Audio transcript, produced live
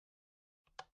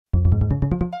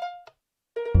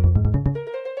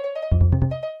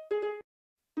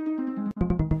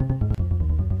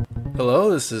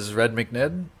Hello, this is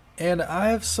RedMcNed, and I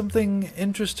have something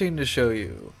interesting to show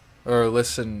you. Or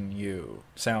listen you.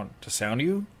 To sound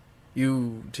you?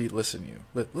 You to listen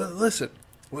you. Listen.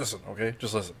 Listen, okay?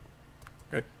 Just listen.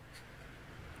 Okay?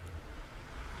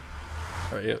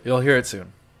 Alright, you'll hear it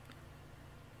soon.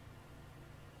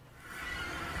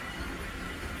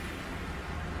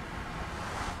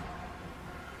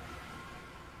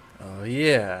 Oh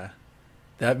yeah.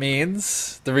 That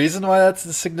means the reason why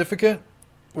that's significant,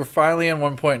 we're finally in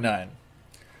 1.9.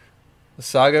 The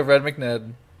Saga of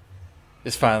RedMcNed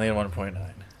is finally in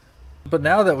 1.9. But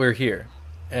now that we're here,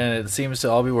 and it seems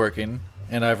to all be working,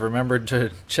 and I've remembered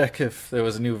to check if there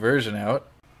was a new version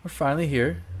out, we're finally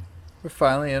here. We're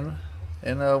finally in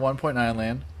 1.9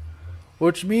 land,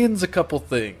 which means a couple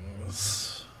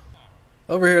things.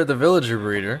 Over here at the villager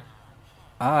breeder,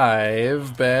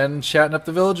 I've been chatting up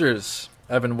the villagers.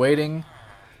 I've been waiting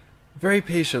very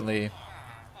patiently,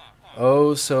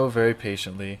 oh so very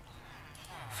patiently,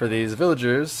 for these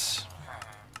villagers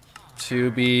to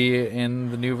be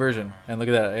in the new version. And look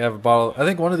at that, I have a bottle. I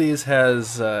think one of these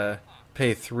has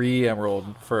pay 3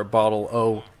 emerald for a bottle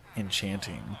O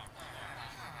enchanting.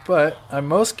 But I'm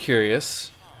most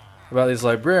curious about these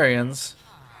librarians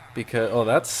because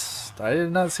I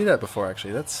did not see that before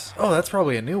actually. That's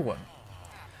probably a new one.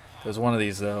 There's one of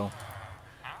these though.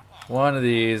 One of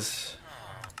these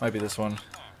might be this one.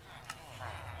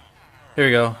 Here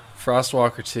we go,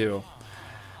 Frostwalker 2.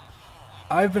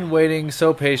 I've been waiting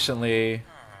so patiently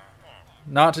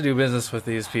not to do business with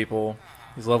these people,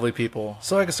 these lovely people,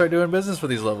 so I can start doing business with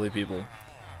these lovely people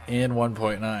in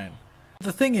 1.9.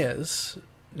 The thing is,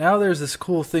 now there's this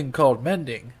cool thing called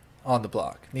mending on the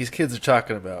block. These kids are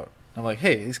talking about. I'm like,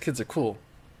 hey, these kids are cool.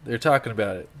 They're talking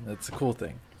about it. That's a cool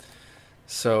thing.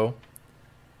 So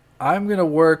I'm going to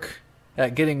work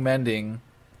at getting mending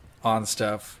on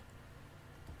stuff,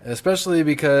 especially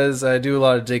because I do a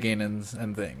lot of digging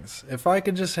and things. If I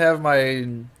could just have my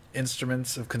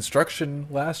instruments of construction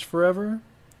last forever,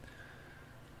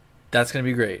 that's going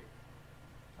to be great.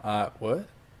 What?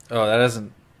 Oh, that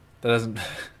doesn't this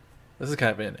is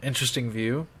kind of an interesting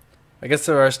view. I guess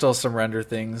there are still some render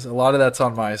things. A lot of that's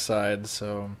on my side,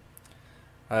 so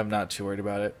I'm not too worried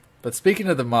about it. But speaking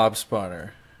of the mob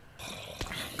spawner,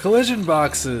 collision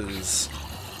boxes.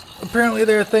 Apparently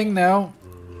they're a thing now,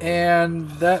 and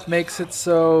that makes it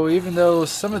so even though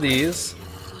some of these...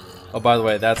 Oh, by the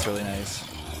way, that's really nice.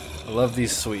 I love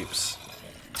these sweeps.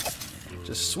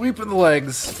 Just sweeping the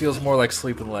legs feels more like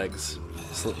sleeping legs.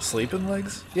 Sleeping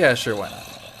legs? Yeah, sure, why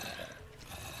not?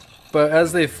 But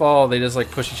as they fall, they just like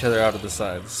push each other out of the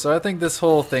sides. So I think this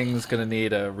whole thing's gonna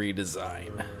need a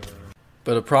redesign.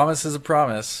 But a promise is a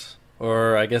promise.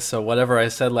 Or I guess whatever I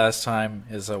said last time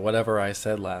is a whatever I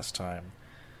said last time.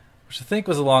 Which I think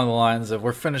was along the lines of,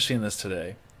 we're finishing this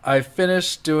today. I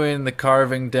finished doing the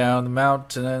carving down the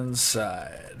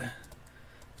mountainside.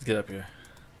 Let's get up here.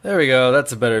 There we go,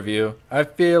 that's a better view. I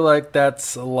feel like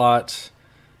that's a lot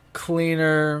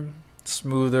cleaner,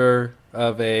 smoother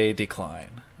of a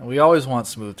decline. And we always want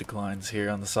smooth declines here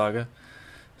on the Saga.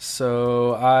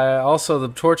 So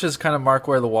the torches kind of mark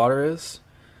where the water is.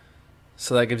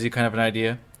 So that gives you kind of an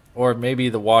idea. Or maybe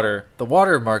the water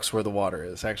marks where the water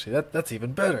is. Actually, that's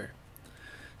even better.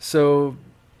 So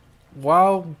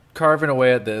while carving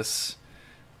away at this,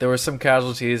 there were some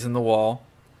casualties in the wall.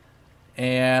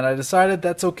 And I decided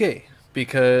that's okay,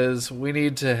 because we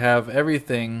need to have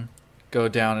everything go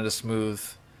down at a smooth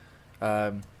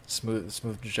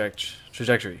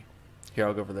trajectory. Here,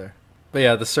 I'll go over there. But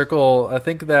yeah, the circle, I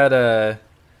think that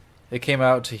it came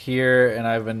out to here, and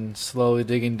I've been slowly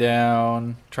digging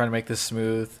down, trying to make this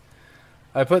smooth.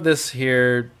 I put this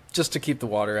here just to keep the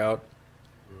water out.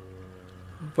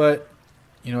 But,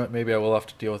 you know what, maybe I will have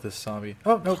to deal with this zombie.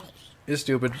 Oh, nope. It's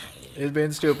stupid. It's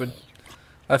being stupid.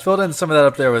 I filled in some of that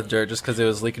up there with dirt just because it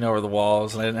was leaking over the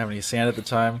walls, and I didn't have any sand at the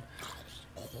time.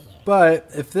 But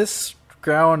if this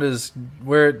ground is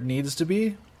where it needs to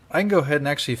be, I can go ahead and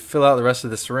actually fill out the rest of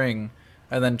this ring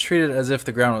and then treat it as if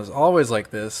the ground was always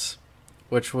like this,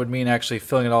 which would mean actually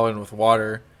filling it all in with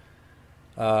water.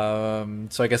 So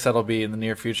I guess that'll be in the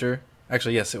near future.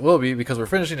 Actually, yes, it will be, because we're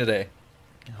finishing today.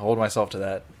 I'll hold myself to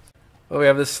that. But we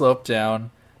have this slope down,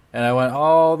 and I went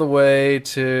all the way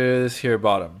to this here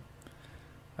bottom.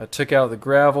 I took out the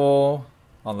gravel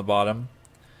on the bottom,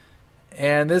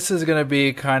 and this is going to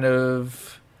be kind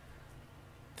of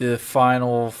the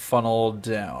final funnel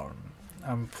down.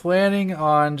 I'm planning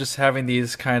on just having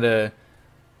these kind of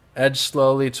edge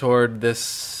slowly toward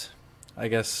this, I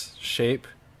guess, shape.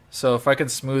 So if I can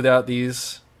smooth out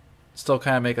these, still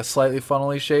kind of make a slightly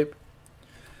funnel-y shape,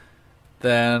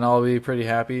 then I'll be pretty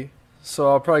happy. So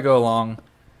I'll probably go along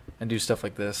and do stuff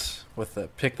like this, with the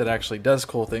pick that actually does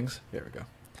cool things. There we go.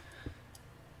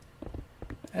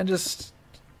 And just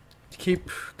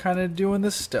keep kind of doing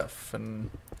this stuff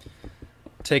and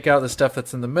take out the stuff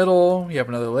that's in the middle. You have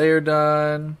another layer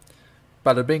done.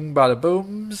 Bada bing, bada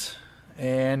booms.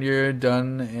 And you're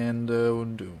done and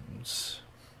dooms.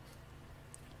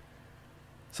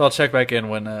 So I'll check back in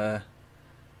when, oh,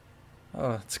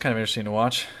 it's kind of interesting to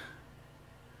watch.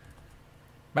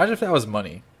 Imagine if that was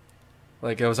money.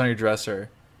 Like, it was on your dresser.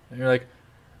 And you're like,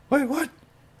 wait, what?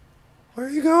 Where are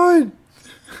you going?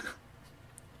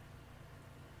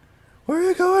 Where are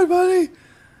you going, buddy?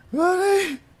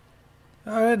 Buddy?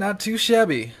 Alright, not too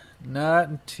shabby.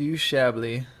 Not too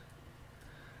shabbily.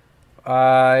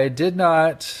 I did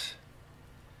not...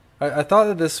 I thought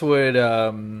that this would...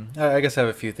 I guess I have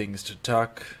a few things to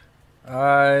talk.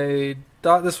 I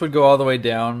thought this would go all the way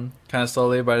down kind of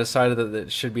slowly, but I decided that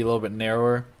it should be a little bit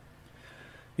narrower.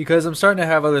 Because I'm starting to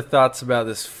have other thoughts about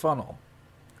this funnel.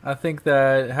 I think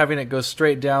that having it go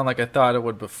straight down like I thought it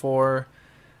would before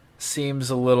seems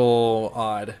a little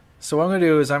odd. So what I'm going to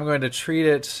do is I'm going to treat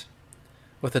it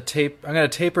with a tape. I'm going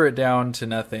to taper it down to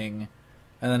nothing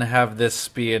and then have this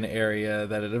be an area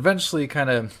that it eventually kind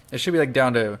of... It should be like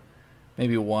down to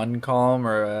maybe one column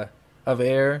or of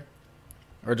air,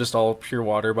 or just all pure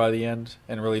water by the end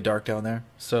and really dark down there.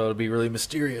 So it'll be really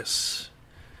mysterious.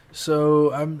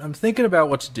 So I'm thinking about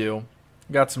what to do.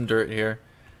 Got some dirt here.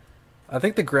 I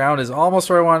think the ground is almost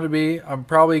where I want it to be. I'm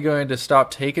probably going to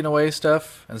stop taking away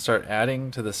stuff and start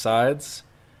adding to the sides.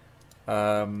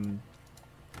 So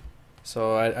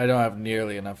I don't have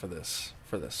nearly enough of this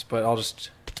for this, but I'll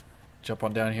just jump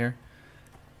on down here.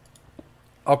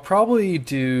 I'll probably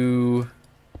do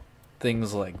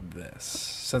things like this.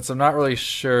 Since I'm not really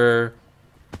sure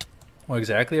what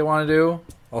exactly I want to do,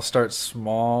 I'll start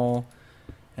small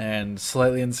and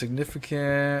slightly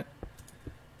insignificant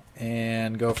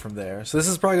and go from there. So this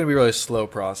is probably going to be a really slow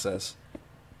process.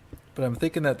 But I'm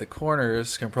thinking that the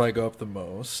corners can probably go up the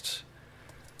most.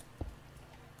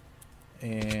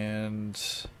 And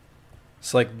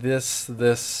it's like this,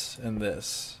 this, and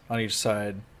this on each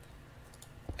side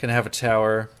can have a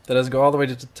tower that doesn't go all the way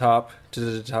to the top,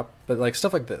 but like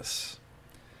stuff like this.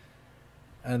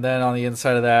 And then on the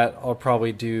inside of that, I'll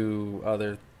probably do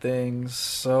other things.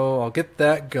 So I'll get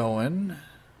that going.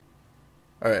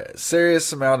 Alright,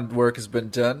 serious amount of work has been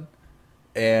done,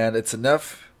 and it's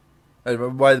enough. By that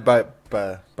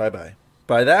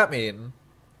mean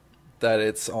that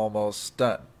it's almost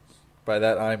done. By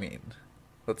that I mean,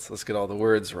 let's get all the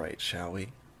words right, shall we?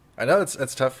 I know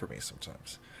it's tough for me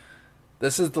sometimes.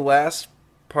 This is the last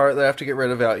part that I have to get rid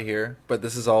of out here, but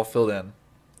this is all filled in.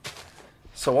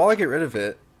 So while I get rid of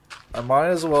it, I might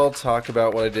as well talk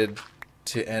about what I did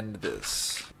to end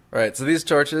this. Alright, so these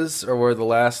torches are where the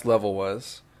last level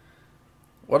was.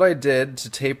 What I did to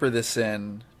taper this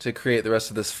in to create the rest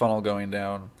of this funnel going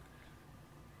down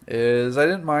is I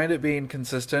didn't mind it being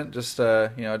consistent, just you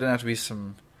know, it didn't have to be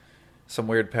some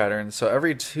weird pattern. So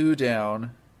every 2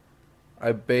 down,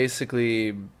 I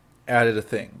basically added a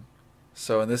thing.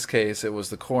 So in this case, it was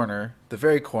the corner, the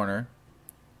very corner.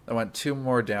 I went 2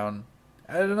 more down,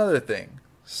 added another thing.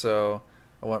 So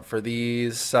I went for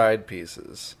these side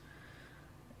pieces.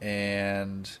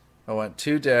 And I went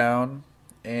 2 down,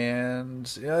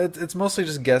 and you know, it's mostly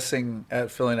just guessing at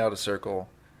filling out a circle.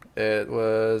 It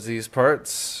was these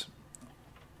parts,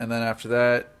 and then after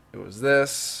that, it was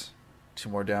this. 2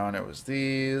 more down, it was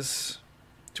these.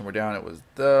 2 more down, it was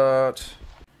that.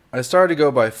 I started to go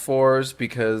by 4s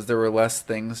because there were less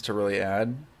things to really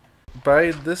add. By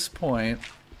this point,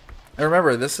 and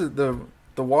remember, this is the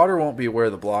water won't be where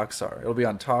the blocks are. It'll be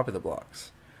on top of the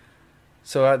blocks.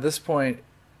 So at this point,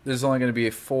 there's only going to be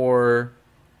a 4,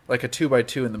 like a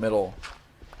 2x2 in the middle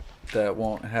that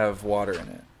won't have water in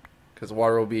it. Because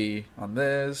water will be on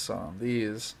this, on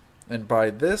these. And by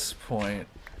this point,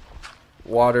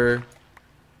 water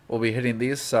will be hitting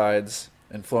these sides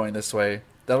and flowing this way.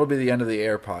 That'll be the end of the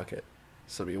air pocket.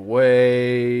 So it'll be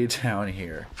way down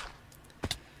here.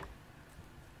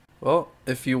 Well,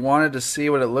 if you wanted to see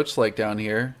what it looks like down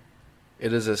here,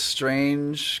 it is a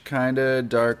strange, kind of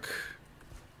dark,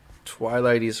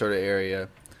 twilighty sort of area.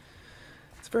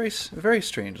 It's very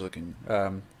strange looking.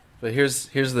 But here's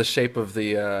the shape of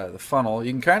the funnel.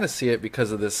 You can kind of see it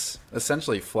because of this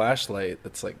essentially flashlight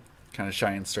that's like kind of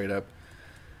shining straight up.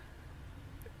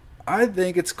 I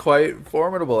think it's quite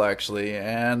formidable actually,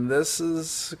 and this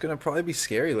is gonna probably be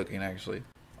scary looking actually.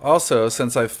 Also,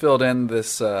 since I've filled in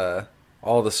this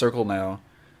all the circle now,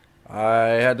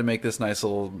 I had to make this nice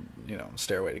little, you know,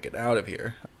 stairway to get out of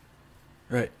here.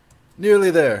 Right,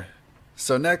 nearly there.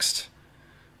 So next,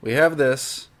 we have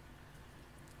this.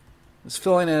 is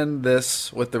filling in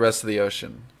this with the rest of the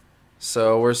ocean.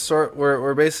 So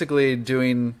we're basically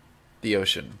doing the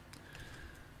ocean.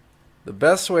 The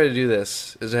best way to do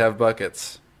this is to have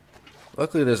buckets.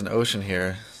 Luckily there's an ocean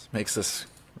here. Makes this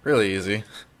really easy.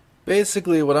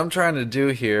 Basically what I'm trying to do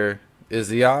here is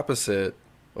the opposite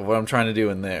of what I'm trying to do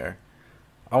in there.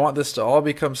 I want this to all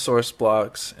become source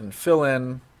blocks and fill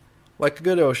in like a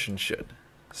good ocean should.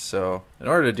 So in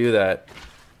order to do that,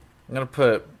 I'm going to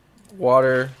put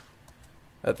water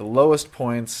at the lowest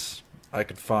points I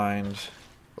could find.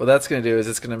 What that's going to do is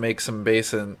it's going to make some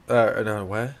basin,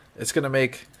 It's going to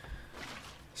make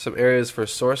some areas for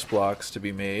source blocks to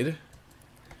be made.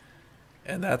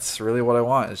 And that's really what I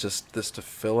want, is just this to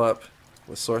fill up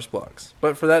with source blocks.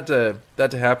 But for that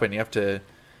to happen, you have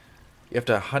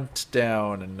to hunt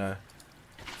down and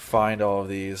find all of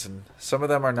these, and some of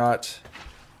them are not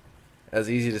as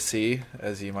easy to see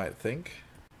as you might think.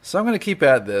 So I'm going to keep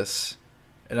at this,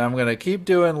 and I'm going to keep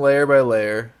doing layer by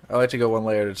layer. I like to go one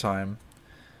layer at a time.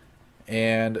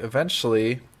 And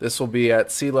eventually, this will be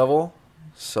at sea level.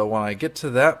 So when I get to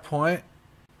that point,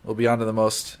 we'll be on to the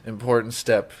most important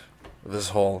step of this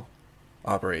whole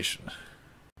operation.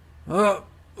 Well,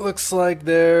 looks like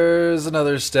there's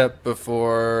another step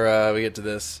before we get to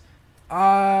this.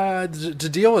 To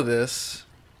deal with this,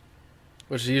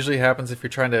 which usually happens if you're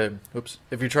trying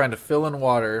to fill in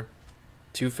water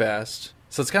too fast.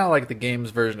 So it's kind of like the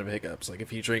game's version of hiccups, like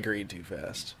if you drink or eat too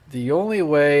fast. The only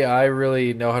way I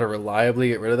really know how to reliably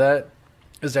get rid of that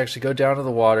is to actually go down to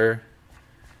the water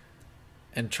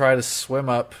and try to swim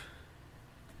up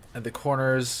at the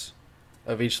corners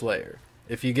of each layer.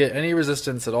 If you get any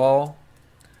resistance at all,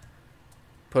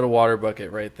 put a water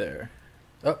bucket right there.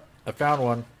 Oh, I found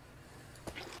one.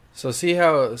 So see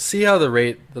how the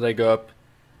rate that I go up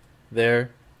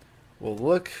there? Well,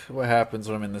 look what happens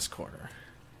when I'm in this corner.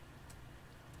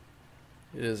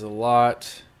 It is a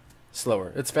lot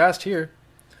slower. It's fast here,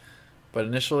 but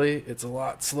initially it's a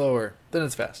lot slower. Then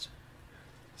it's fast.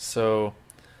 So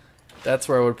that's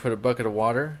where I would put a bucket of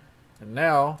water, and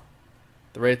now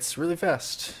the rate's really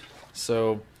fast.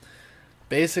 So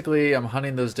basically I'm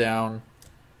hunting those down.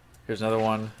 Here's another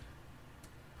one.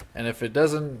 And if it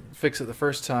doesn't fix it the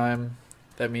first time,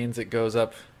 that means it goes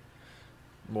up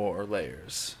more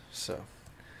layers. So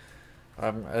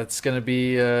it's going to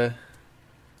be... there's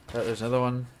another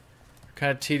one.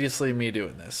 Kind of tediously me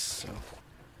doing this. So.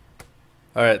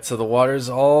 Alright, so the water's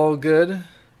all good.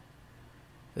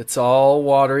 It's all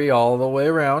watery all the way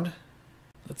around.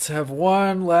 Let's have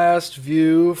one last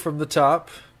view from the top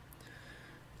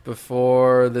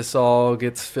before this all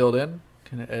gets filled in.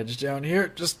 Gonna edge down here.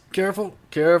 Just careful,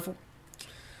 careful.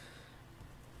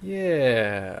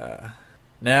 Yeah.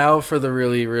 Now for the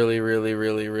really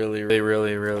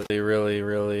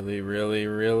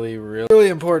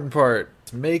important part.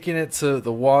 It's making it so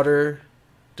the water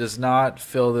does not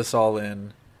fill this all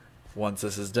in once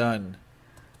this is done.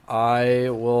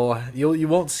 You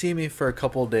won't see me for a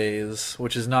couple days,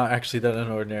 which is not actually that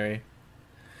unordinary.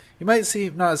 You might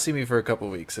not see me for a couple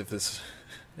weeks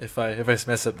if I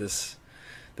mess up this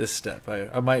step.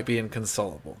 I might be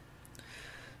inconsolable.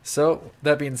 So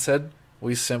that being said,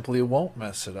 we simply won't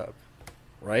mess it up,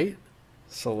 right?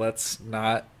 So let's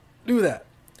not do that.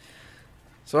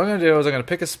 So what I'm going to do is I'm going to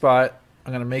pick a spot.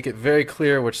 I'm going to make it very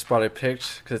clear which spot I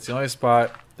picked, because it's the only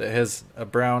spot that has a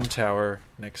brown tower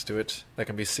next to it that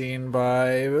can be seen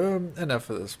by enough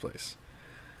of this place.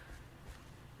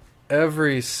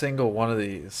 Every single one of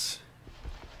these,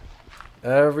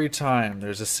 every time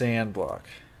there's a sand block,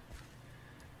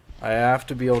 I have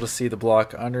to be able to see the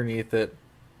block underneath it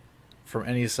from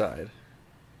any side.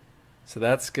 So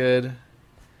that's good.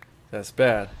 That's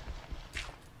bad.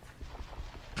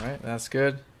 Alright, that's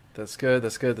good. That's good.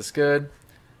 That's good. That's good.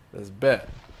 That's bad.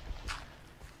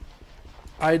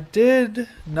 I did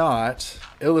not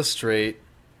illustrate.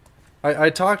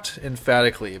 I talked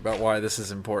emphatically about why this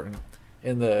is important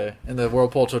in the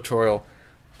Whirlpool tutorial,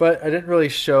 but I didn't really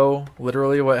show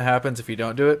literally what happens if you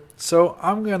don't do it. So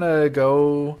I'm gonna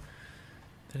go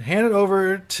and hand it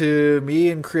over to me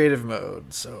in creative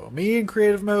mode. So me in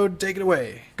creative mode, take it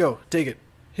away. Go, take it.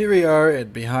 Here we are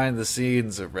at behind the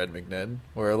scenes of RedMcNed,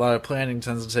 where a lot of planning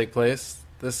tends to take place.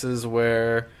 This is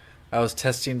where I was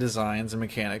testing designs and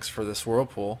mechanics for this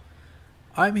Whirlpool.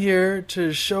 I'm here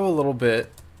to show a little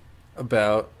bit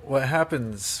about what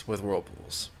happens with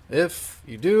Whirlpools if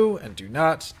you do and do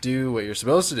not do what you're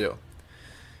supposed to do.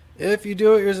 If you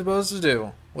do what you're supposed to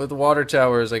do, with water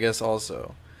towers I guess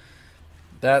also.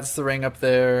 That's the ring up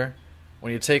there.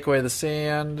 When you take away the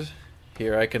sand,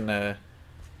 here I can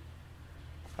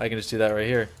just do that right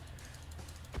here.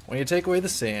 When you take away the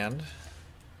sand,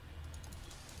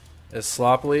 as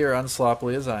sloppily or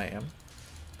unsloppily as I am.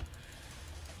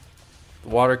 The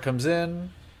water comes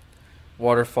in,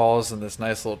 water falls in this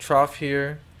nice little trough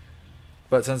here,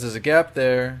 but since there's a gap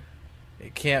there,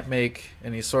 it can't make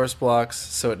any source blocks,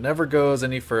 so it never goes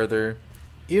any further,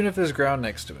 even if there's ground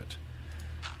next to it.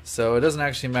 So it doesn't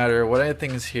actually matter what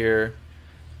anything's here,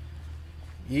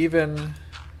 even,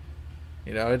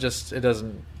 you know, it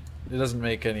doesn't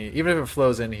make any, even if it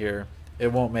flows in here,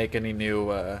 it won't make any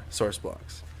new source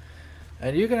blocks.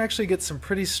 And you can actually get some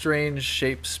pretty strange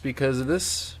shapes because of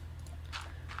this.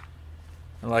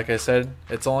 And like I said,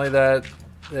 it's only that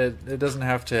it doesn't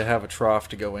have to have a trough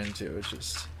to go into. It's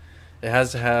just, it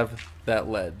has to have that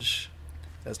ledge.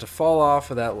 It has to fall off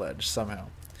of that ledge somehow.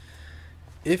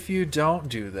 If you don't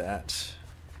do that,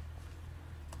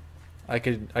 I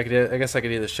guess I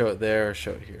could either show it there or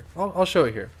show it here. I'll show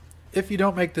it here. If you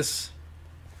don't make this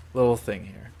little thing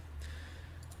here,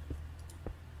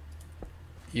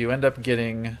 you end up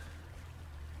getting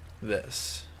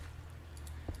this.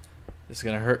 It's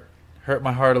gonna hurt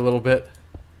my heart a little bit.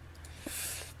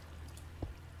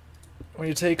 When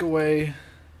you take away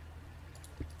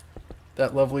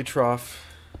that lovely trough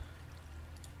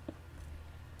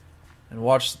and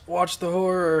watch the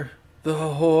horror, the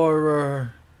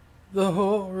horror, the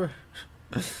horror.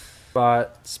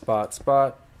 Spot, spot,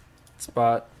 spot,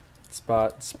 spot,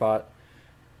 spot, spot.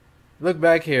 Look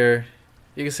back here.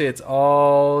 You can see it's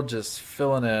all just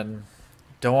filling in.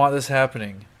 Don't want this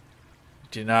happening.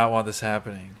 Do not want this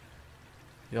happening.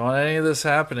 You don't want any of this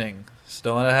happening. Just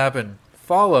don't let it happen.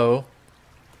 Follow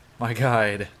my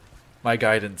guide. My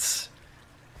guidance.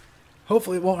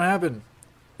 Hopefully it won't happen.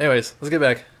 Anyways, let's get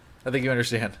back. I think you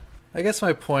understand. I guess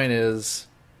my point is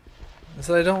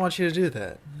that I don't want you to do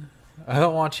that. I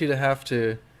don't want you to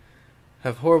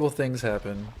have horrible things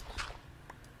happen.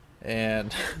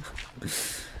 And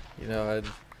you know,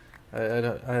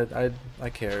 I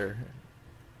care.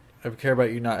 I care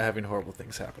about you not having horrible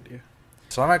things happen to you.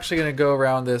 So I'm actually going to go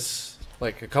around this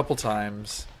like a couple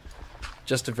times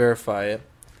just to verify it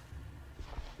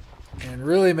and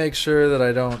really make sure that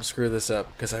I don't screw this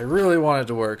up, because I really want it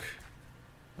to work.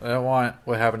 I don't want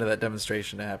what happened to that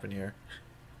demonstration to happen here.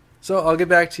 So I'll get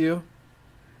back to you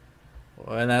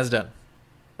when that's done.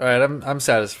 Alright, I'm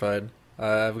satisfied.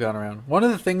 I've gone around. One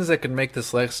of the things that could make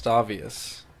this less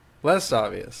obvious,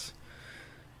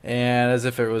 and as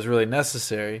if it was really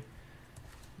necessary,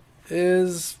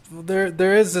 is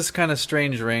there is this kind of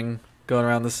strange ring going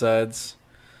around the sides.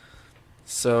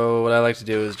 So what I like to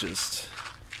do is just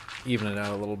even it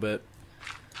out a little bit,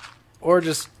 or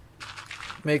just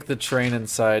make the terrain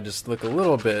inside just look a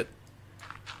little bit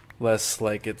less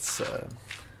like it's I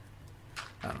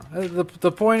don't know.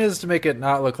 The point is to make it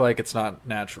not look like it's not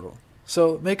natural.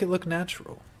 So make it look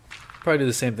natural. Probably do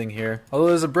the same thing here. Although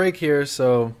there's a break here,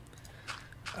 so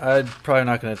I'm probably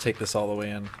not going to take this all the way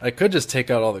in. I could just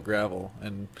take out all the gravel,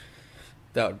 and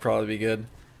that would probably be good.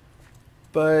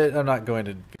 But I'm not going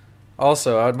to.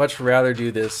 Also, I would much rather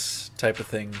do this type of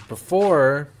thing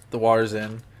before the water's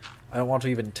in. I don't want to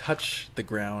even touch the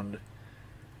ground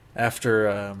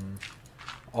after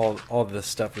all this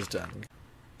stuff is done.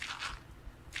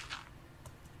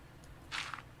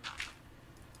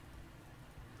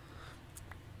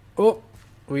 Oh,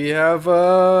 we have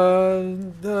a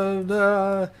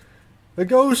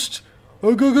ghost.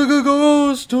 A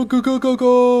ghost. A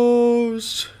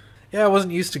ghost. Yeah, I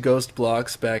wasn't used to ghost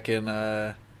blocks back in.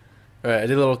 Alright, I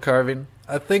did a little carving.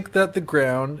 I think that the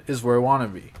ground is where I want to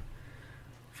be.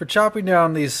 For chopping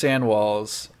down these sand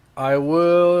walls, I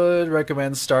would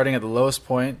recommend starting at the lowest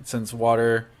point, since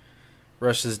water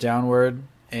rushes downward.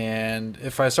 And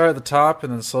if I start at the top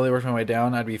and then slowly work my way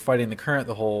down, I'd be fighting the current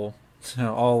the whole,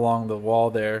 all along the wall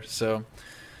there. So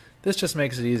this just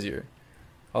makes it easier.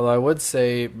 Although I would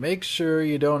say make sure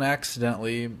you don't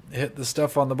accidentally hit the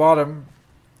stuff on the bottom,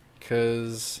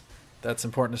 because that's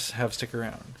important to have stick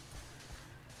around.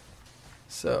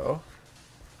 So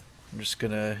I'm just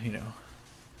gonna,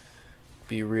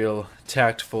 be real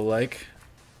tactful like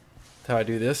how I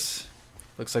do this.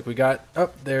 Looks like we got,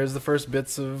 oh, there's the first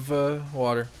bits of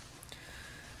water.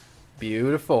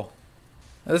 Beautiful.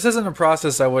 Now, this isn't a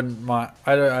process I wouldn't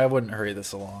I wouldn't hurry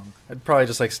this along. I'd probably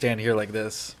just like stand here like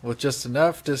this with just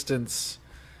enough distance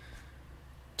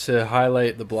to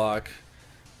highlight the block,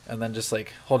 and then just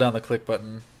like hold down the click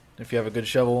button if you have a good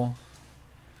shovel,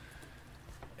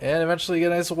 and eventually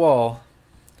get a nice wall.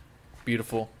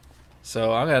 Beautiful.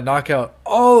 So I'm gonna knock out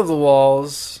all of the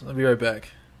walls. I'll be right back.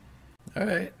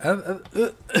 Alright.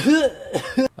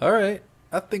 Alright.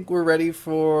 I think we're ready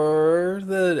for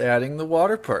adding the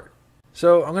water part.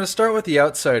 So I'm going to start with the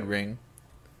outside ring.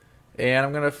 And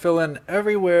I'm going to fill in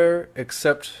everywhere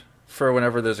except for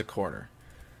whenever there's a corner.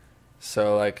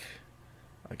 So like,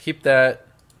 I keep that,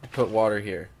 put water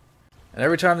here. And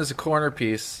every time there's a corner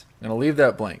piece, I'm going to leave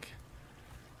that blank.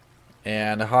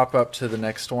 And hop up to the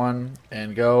next one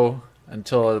and go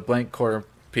until a blank corner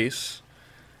piece.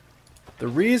 The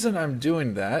reason I'm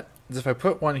doing that is if I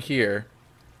put one here,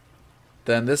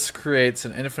 then this creates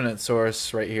an infinite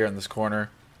source right here in this corner.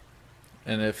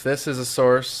 And if this is a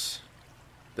source,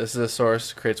 this is a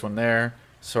source, creates one there,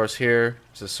 source here,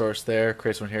 there's a source there,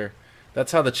 creates one here.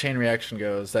 That's how the chain reaction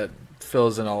goes that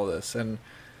fills in all of this and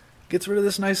gets rid of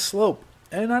this nice slope.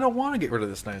 And I don't want to get rid of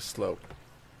this nice slope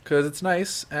because it's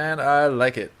nice and I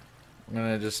like it. I'm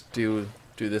going to just do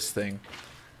this thing.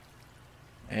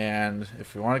 And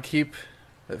if you want to keep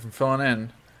it from filling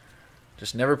in,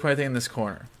 just never put anything in this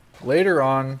corner. Later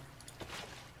on,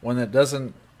 when it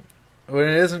isn't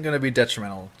going to be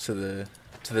detrimental to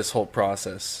this whole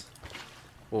process,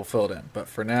 we'll fill it in. But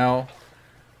for now,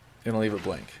 I'm going to leave it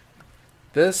blank.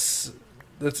 It's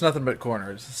nothing but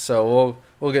corners, so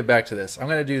we'll get back to this. I'm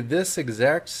going to do this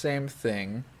exact same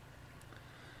thing,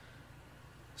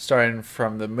 starting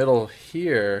from the middle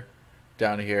here,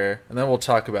 down here, and then we'll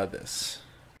talk about this.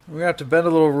 We're going to have to bend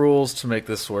a little rules to make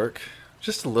this work.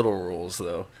 Just a little rules,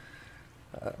 though.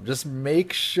 Just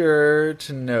make sure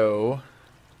to know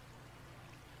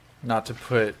not to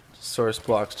put source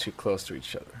blocks too close to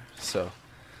each other. So,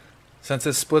 since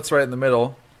it splits right in the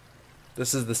middle,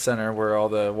 this is the center where all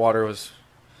the water was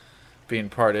being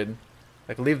parted.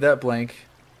 I can leave that blank,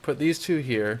 put these two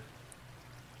here,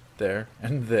 there,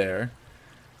 and there,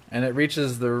 and it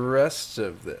reaches the rest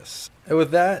of this. And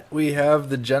with that, we have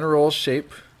the general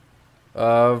shape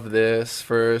of this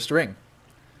first ring.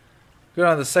 Go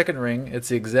down to the second ring, it's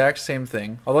the exact same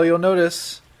thing, although you'll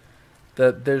notice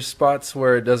that there's spots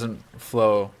where it doesn't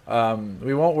flow.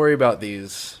 We won't worry about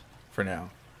these for now.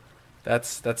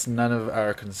 That's none of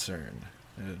our concern.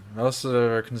 Most of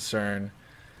our concern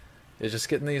is just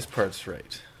getting these parts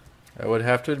right. I would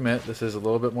have to admit this is a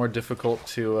little bit more difficult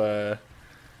to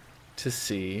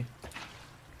see,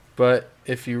 but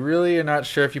if you really are not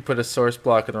sure if you put a source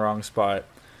block in the wrong spot,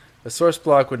 the source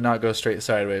block would not go straight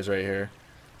sideways right here.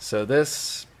 So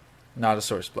this, not a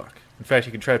source block. In fact,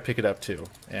 you can try to pick it up too,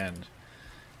 and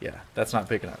yeah, that's not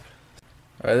picking up.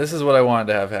 Alright, this is what I wanted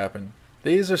to have happen.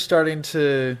 These are starting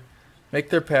to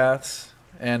make their paths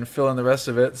and fill in the rest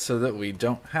of it so that we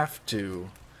don't have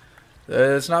to.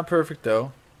 It's not perfect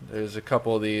though. There's a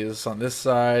couple of these on this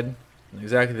side,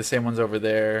 exactly the same ones over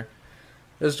there.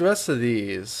 There's the rest of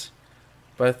these,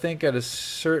 but I think at a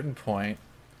certain point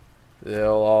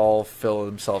they'll all fill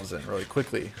themselves in really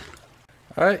quickly.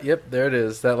 Alright, yep, there it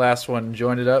is. That last one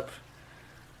joined it up,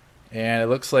 and it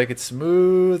looks like it's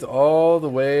smooth all the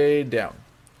way down.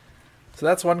 So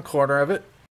that's one corner of it.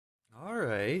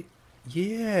 Alright.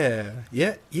 Yeah.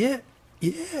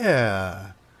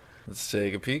 Let's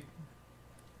take a peek.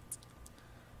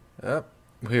 Yep,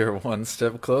 we are one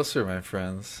step closer, my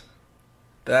friends.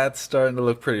 That's starting to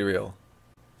look pretty real.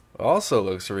 Also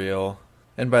looks real,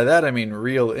 and by that I mean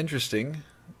real interesting,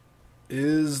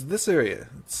 is this area.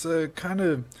 It's a kind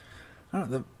of, I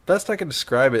don't know, the best I can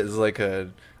describe it is like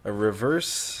a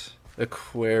reverse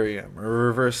aquarium, or a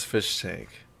reverse fish tank.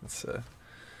 It's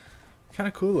kind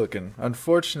of cool looking.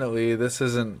 Unfortunately, this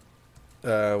isn't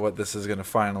what this is going to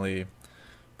finally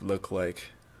look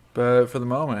like. But for the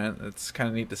moment, it's kind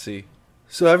of neat to see.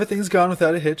 So everything's gone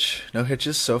without a hitch. No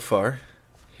hitches so far.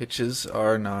 Hitches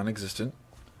are non-existent.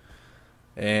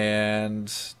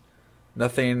 And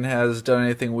nothing has done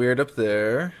anything weird up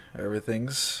there.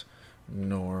 Everything's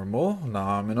normal,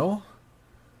 nominal.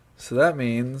 So that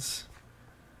means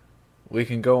we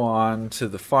can go on to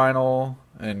the final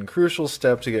and crucial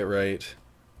step to get right.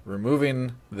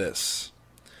 Removing this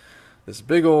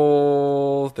big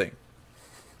old thing.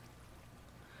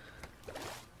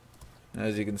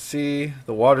 As you can see,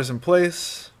 the water's in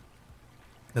place.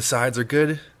 The sides are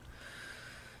good.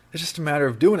 It's just a matter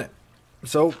of doing it.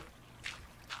 So,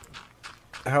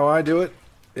 how I do it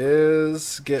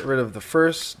is get rid of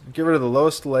the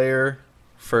lowest layer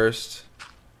first,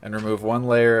 and remove one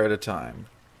layer at a time.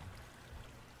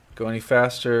 Go any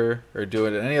faster or do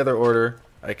it in any other order,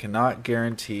 I cannot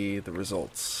guarantee the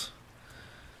results.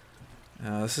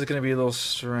 Now, this is going to be a little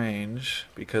strange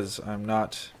because I'm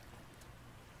not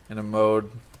in a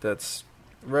mode that's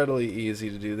readily easy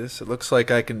to do this. It looks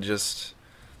like I can just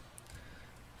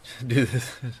do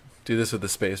this with the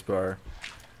space bar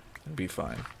and be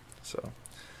fine. So,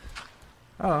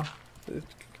 I don't know.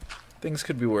 Things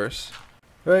could be worse.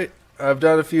 Right, I've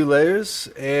done a few layers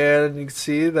and you can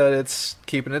see that it's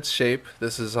keeping its shape.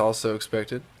 This is also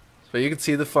expected. But you can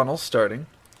see the funnel starting.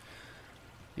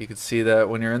 You can see that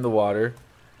when you're in the water,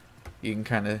 You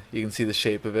can see the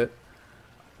shape of it.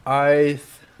 I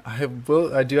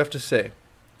do have to say,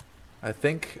 I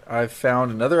think I've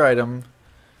found another item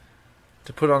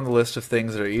to put on the list of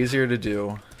things that are easier to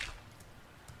do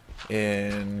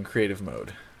in creative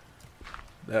mode.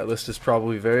 That list is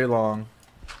probably very long,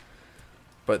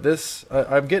 but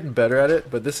I'm getting better at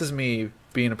it, but this is me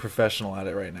being a professional at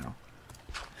it right now.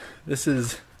 This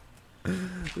is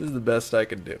the best I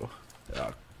can do.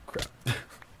 Oh, crap.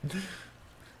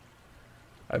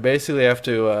 I basically have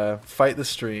to fight the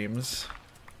streams.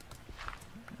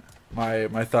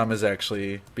 My thumb is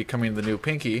actually becoming the new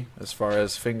pinky as far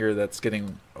as finger that's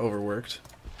getting overworked,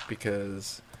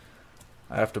 because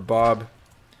I have to bob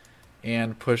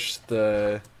and push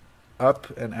the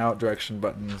up and out direction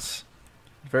buttons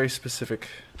at very specific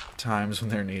times when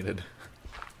they're needed.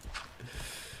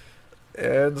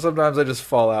 And sometimes I just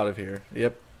fall out of here.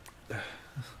 Yep.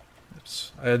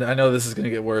 I know this is going to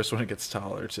get worse when it gets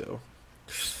taller too.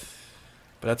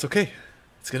 But that's okay.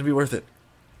 It's going to be worth it.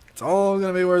 It's all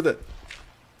going to be worth it.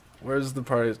 Where's the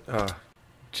party?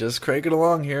 Just cranking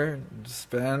along here. Just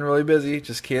been really busy.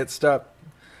 Just can't stop.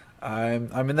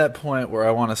 I'm in that point where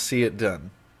I want to see it done,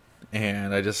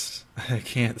 and I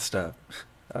can't stop.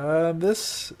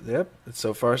 Yep, it's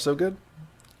so far so good.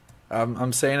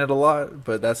 I'm saying it a lot,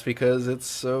 but that's because it's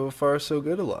so far so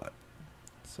good a lot.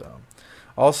 So,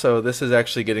 also, this is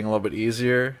actually getting a little bit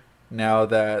easier now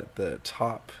that the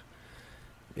top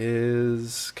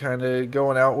is kind of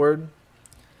going outward.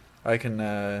 I can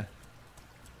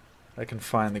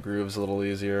find the grooves a little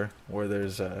easier where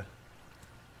there's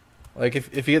like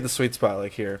if you hit the sweet spot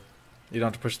like here, you don't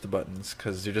have to push the buttons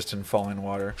because you're just in falling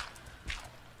water.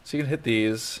 So you can hit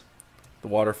these, the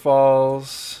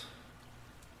waterfalls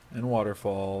and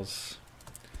waterfalls,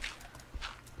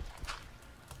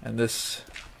 and this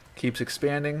keeps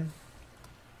expanding.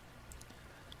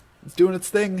 It's doing its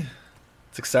thing.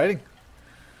 It's exciting.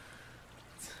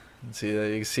 You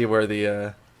can see where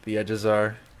the edges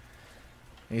are.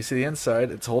 And you see the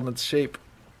inside, it's holding its shape.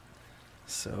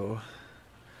 So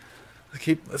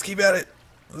let's keep at it.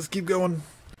 Let's keep going.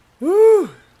 Woo!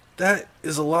 That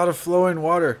is a lot of flowing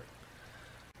water.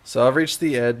 So I've reached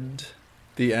the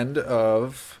end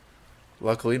of,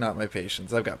 luckily not my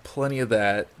patience. I've got plenty of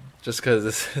that just because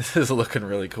this is looking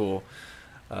really cool.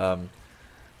 The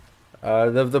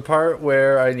part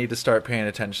where I need to start paying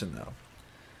attention though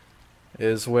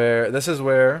is where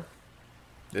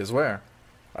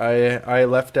I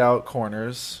left out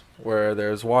corners where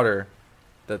there's water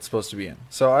that's supposed to be in.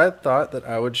 So I thought that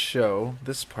I would show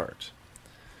this part.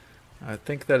 I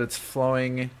think that it's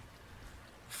flowing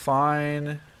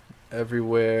fine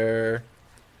everywhere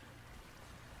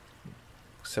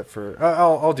except for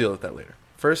I'll deal with that later.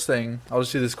 First thing, I'll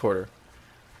just do this quarter.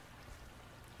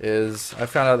 Is I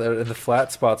found out that in the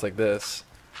flat spots like this,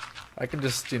 I can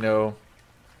just, go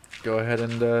ahead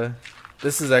and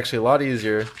this is actually a lot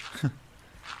easier.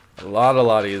 a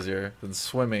lot easier than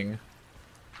swimming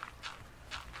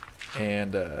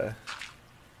and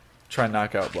try and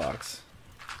knock out blocks.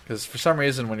 Because for some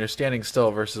reason when you're standing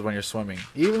still versus when you're swimming,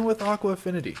 even with Aqua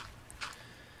Affinity,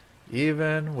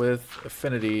 even with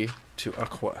affinity to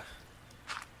Aqua,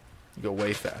 you go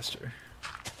way faster.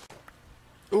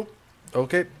 Oop,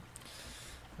 okay.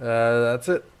 That's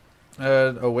it.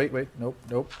 Oh wait,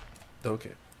 nope.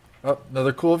 Okay. Oh,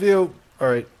 another cool view.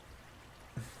 Alright.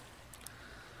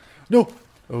 No!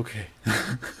 Okay.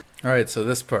 Alright, so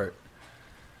this part.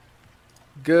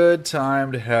 Good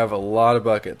time to have a lot of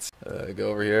buckets.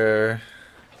 Go over here.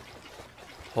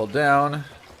 Hold down.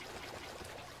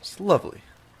 It's lovely.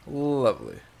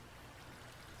 Lovely.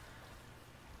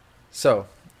 So,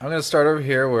 I'm going to start over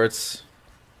here where it's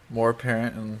more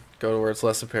apparent and go to where it's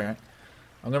less apparent.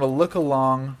 I'm going to look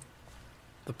along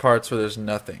the parts where there's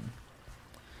nothing.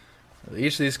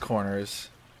 Each of these corners,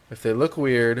 if they look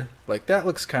weird, like that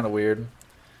looks kind of weird,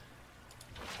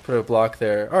 put a block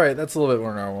there. Alright, that's a little bit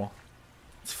more normal.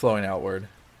 It's flowing outward.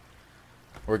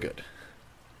 We're good.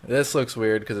 This looks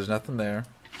weird because there's nothing there.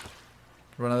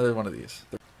 Run another one of these.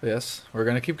 Yes, we're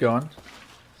going to keep going.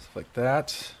 Stuff like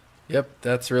that. Yep,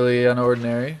 that's really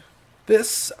unordinary.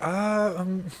 This,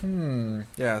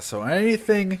 yeah, so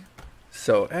anything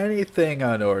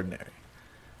unordinary.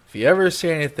 If you ever see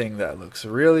anything that looks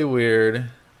really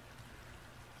weird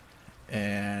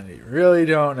and you really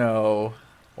don't know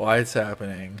why it's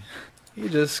happening, you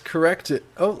just correct it.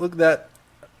 Oh, look at that.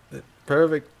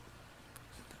 Perfect.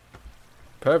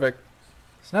 Perfect.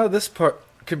 So now this part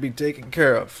can be taken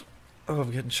care of. Oh,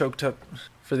 I'm getting choked up.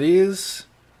 For these,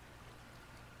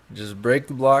 just break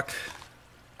the block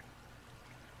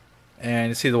and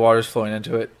you see the water's flowing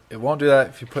into it. It won't do that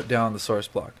if you put down the source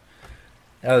block.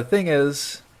 Now the thing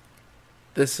is,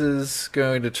 This is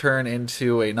going to turn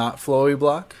into a not flowy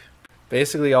block.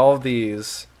 Basically all of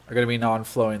these are going to be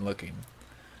non-flowing looking.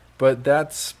 But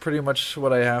that's pretty much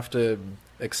what I have to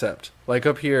accept. Like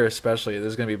up here especially,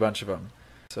 there's going to be a bunch of them.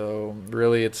 So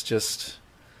really it's just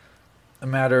a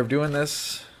matter of doing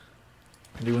this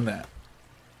and doing that.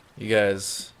 You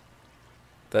guys,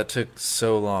 that took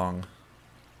so long.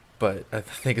 But I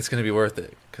think it's going to be worth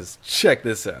it. Because check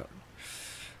this out.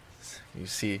 You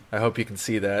see, I hope you can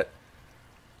see that.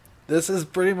 This is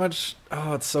pretty much,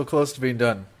 oh, it's so close to being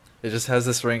done. It just has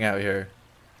this ring out here.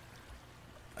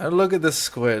 And look at this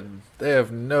squid. They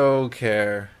have no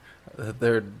care that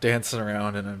they're dancing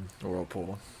around in a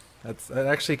whirlpool. That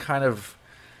actually kind of,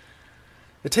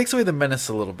 it takes away the menace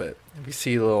a little bit. If you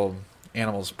see little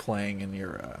animals playing in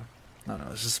your, I don't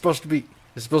know, it's supposed to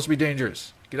be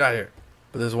dangerous. Get out of here.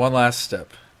 But there's one last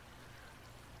step.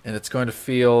 And it's going to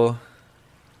feel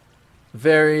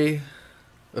very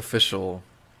official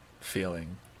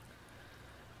feeling.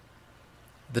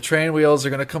 The train wheels are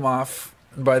going to come off.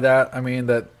 And by that, I mean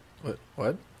that...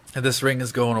 What? And this ring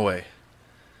is going away.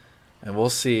 And we'll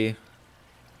see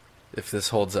if this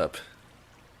holds up.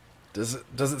 Does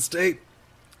it stay?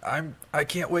 I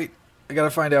can't wait. I gotta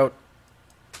find out.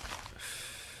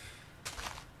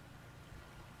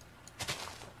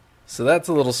 So that's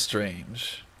a little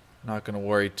strange. Not going to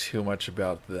worry too much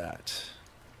about that.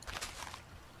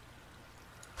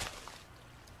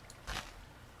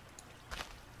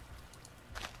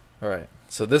 Alright,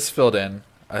 so this filled in.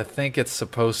 I think it's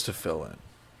supposed to fill in.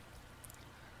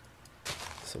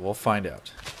 So we'll find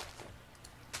out.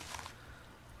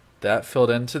 That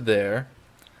filled into there.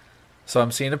 So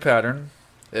I'm seeing a pattern.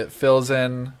 It fills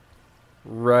in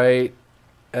right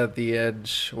at the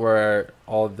edge where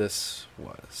all of this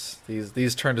was.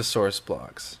 These turn to source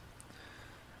blocks.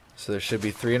 So there should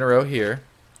be 3 in a row here.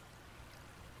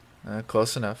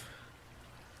 Close enough.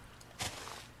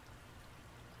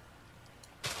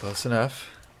 Close enough.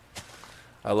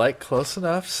 I like close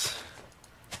enoughs.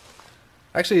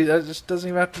 Actually, that just doesn't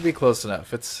even have to be close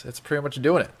enough. It's pretty much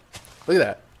doing it. Look at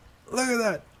that. Look at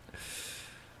that.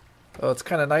 Oh, it's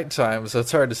kind of nighttime, so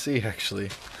it's hard to see actually.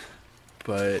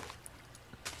 But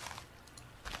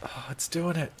oh, it's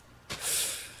doing it.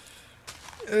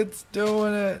 It's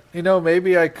doing it. You know,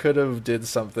 maybe I could have did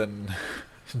something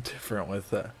different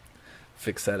with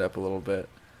fix that up a little bit.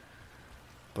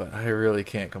 But I really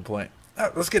can't complain.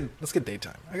 Let's get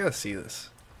daytime. I gotta see this.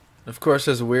 Of course,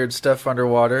 there's weird stuff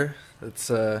underwater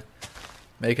that's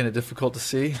making it difficult to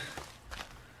see.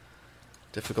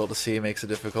 Difficult to see makes it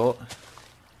difficult.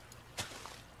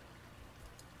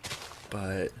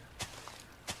 But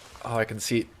oh, I can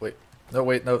see. Wait,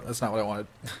 no, that's not what I wanted.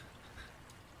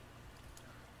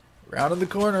 Round in the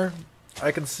corner.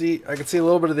 I can see a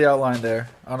little bit of the outline there.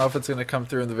 I don't know if it's gonna come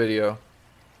through in the video.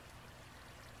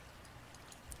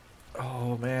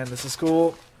 Oh man, this is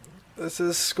cool. This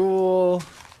is school.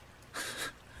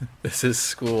 This is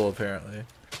school, apparently.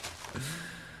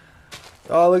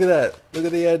 Oh, look at that. Look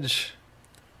at the edge.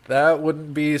 That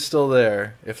wouldn't be still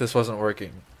there if this wasn't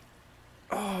working.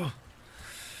 Oh.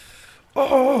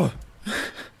 Oh.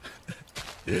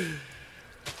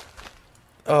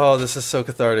 Oh, this is so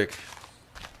cathartic.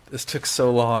 This took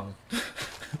so long.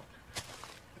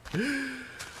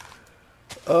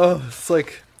 Oh, it's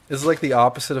like the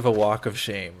opposite of a walk of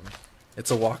shame.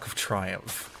 It's a walk of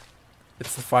triumph.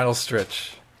 It's the final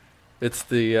stretch. It's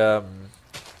the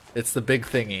big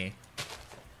thingy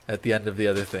at the end of the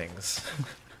other things.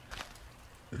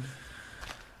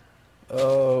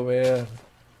 Oh man.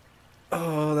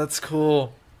 Oh, that's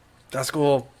cool. That's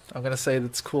cool. I'm gonna say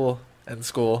that's cool and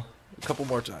school a couple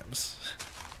more times.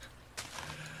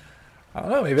 I don't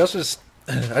know, maybe I should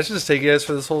just take you guys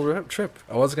for this whole trip.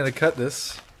 I was gonna cut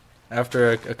this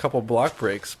after a couple block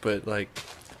breaks, but like,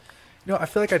 you know, I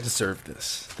feel like I deserved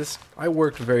this. I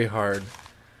worked very hard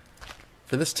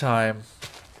for this time,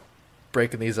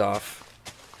 breaking these off,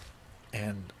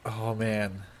 and oh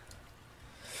man,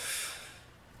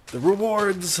 the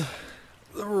rewards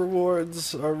are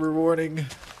rewarding.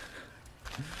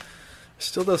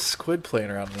 Still those squid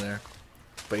playing around in there,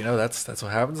 but you know, that's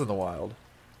what happens in the wild.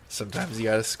 Sometimes you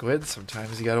got a squid,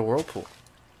 sometimes you got a whirlpool.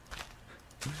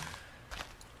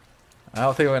 I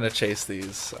don't think I'm going to chase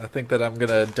these. I think that I'm going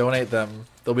to donate them.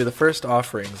 They'll be the first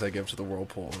offerings I give to the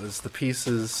Whirlpool, is the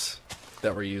pieces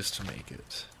that were used to make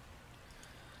it.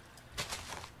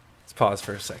 Let's pause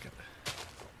for a second.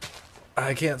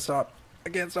 I can't stop.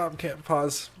 Can't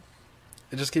pause.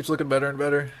 It just keeps looking better and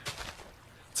better.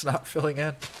 It's not filling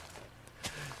in.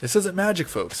 This isn't magic,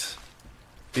 folks.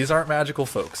 These aren't magical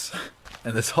folks.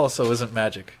 And this also isn't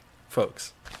magic,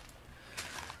 folks.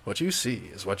 What you see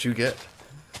is what you get.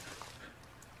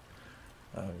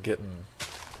 Getting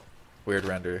weird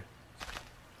render.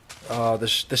 Oh, the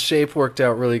shape worked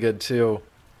out really good too.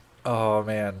 Oh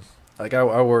man, like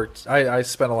I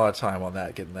spent a lot of time on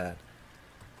that, getting that.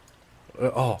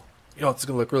 Oh, you know it's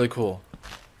gonna look really cool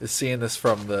is seeing this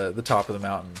from the top of the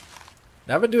mountain.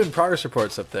 Now I've been doing progress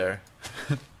reports up there.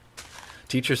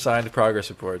 Teacher signed progress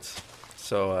reports.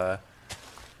 So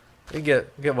we can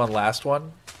get one last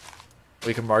one.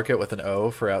 We can mark it with an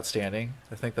O for outstanding.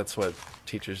 I think that's what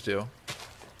teachers do.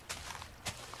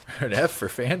 An F for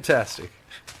fantastic.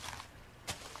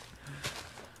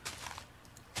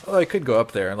 Well, I could go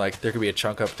up there and like there could be a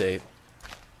chunk update,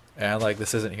 and like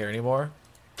this isn't here anymore,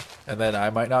 and then I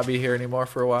might not be here anymore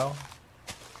for a while.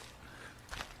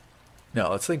 No,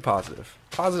 let's think positive.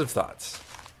 Positive thoughts.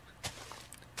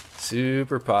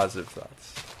 Super positive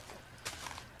thoughts.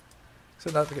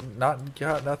 So not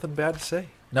got nothing bad to say.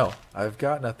 No, I've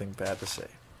got nothing bad to say.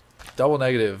 Double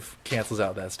negative cancels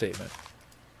out that statement.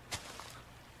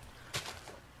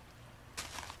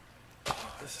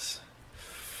 Oh, this is.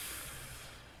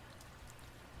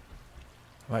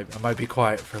 I might be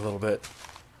quiet for a little bit.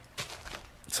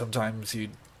 Sometimes you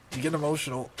get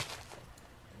emotional.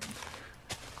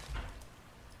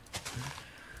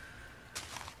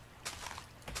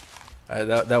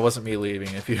 That wasn't me leaving.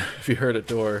 If you heard a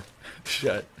door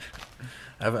shut,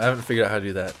 I haven't figured out how to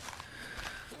do that.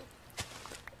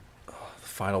 Oh, the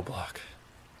final block.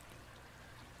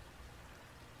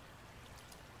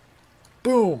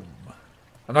 Boom.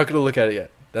 I'm not gonna look at it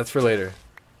yet. That's for later.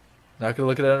 Not gonna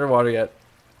look at it underwater yet.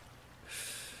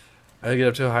 I gotta get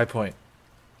up to a high point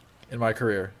in my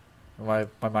career, in my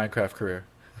Minecraft career.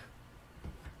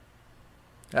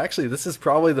 Actually, this is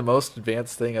probably the most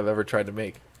advanced thing I've ever tried to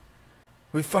make.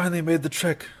 We finally made the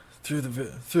trek through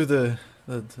the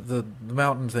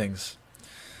mountain things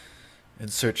in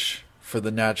search for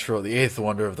the eighth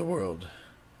wonder of the world,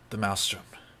 the maelstrom.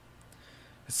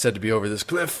 It's said to be over this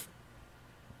cliff.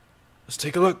 Let's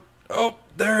take a look. Oh,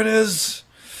 there it is.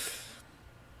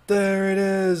 There it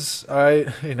is.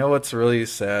 You know what's really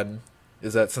sad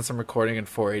is that since I'm recording in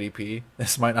 480p,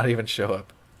 this might not even show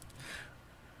up.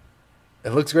 It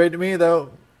looks great to me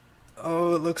though.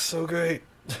 Oh, it looks so great.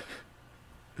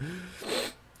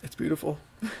 It's beautiful.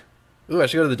 Ooh, I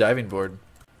should go to the diving board.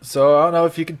 So I don't know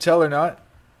if you can tell or not.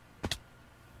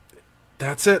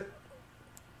 That's it.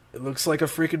 It looks like a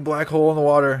freaking black hole in the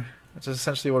water. That's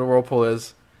essentially what a whirlpool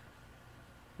is.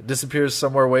 It disappears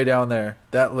somewhere way down there.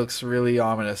 That looks really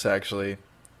ominous, actually.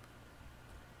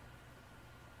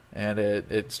 And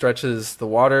it stretches. The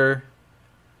water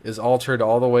is altered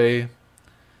all the way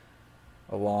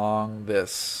along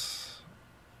this.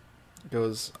 It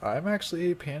goes. I'm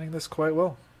actually panning this quite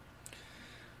well.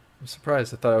 I'm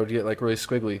surprised. I thought I would get like really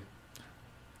squiggly.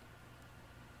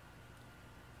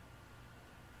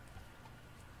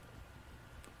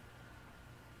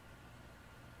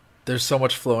 There's so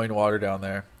much flowing water down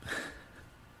there.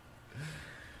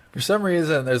 For some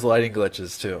reason, there's lighting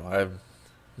glitches too. I'm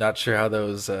not sure how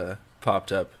those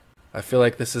popped up. I feel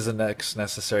like this is the next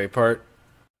necessary part.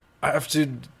 I have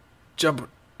to jump.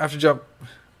 I have to jump.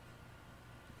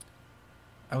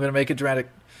 I'm going to make it dramatic.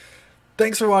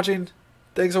 Thanks for watching.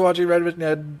 Thanks for watching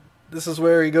RedMcNed. This is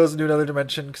where he goes into another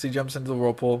dimension because he jumps into the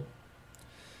whirlpool.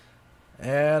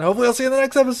 And hopefully I'll see you in the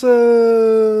next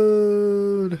episode.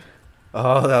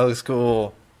 Oh, that looks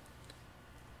cool.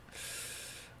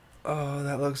 Oh,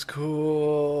 that looks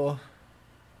cool.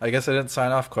 I guess I didn't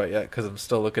sign off quite yet because I'm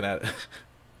still looking at it.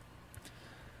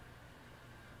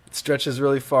 It stretches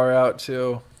really far out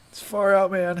too. It's far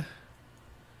out, man.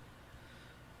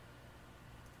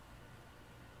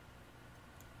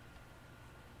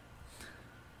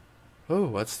 Oh,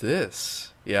 what's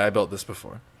this? Yeah, I built this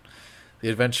before. The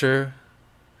adventure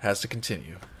has to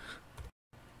continue.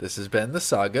 This has been the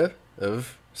Saga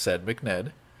of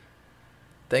RedMcNed.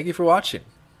 Thank you for watching,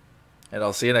 and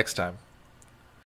I'll see you next time.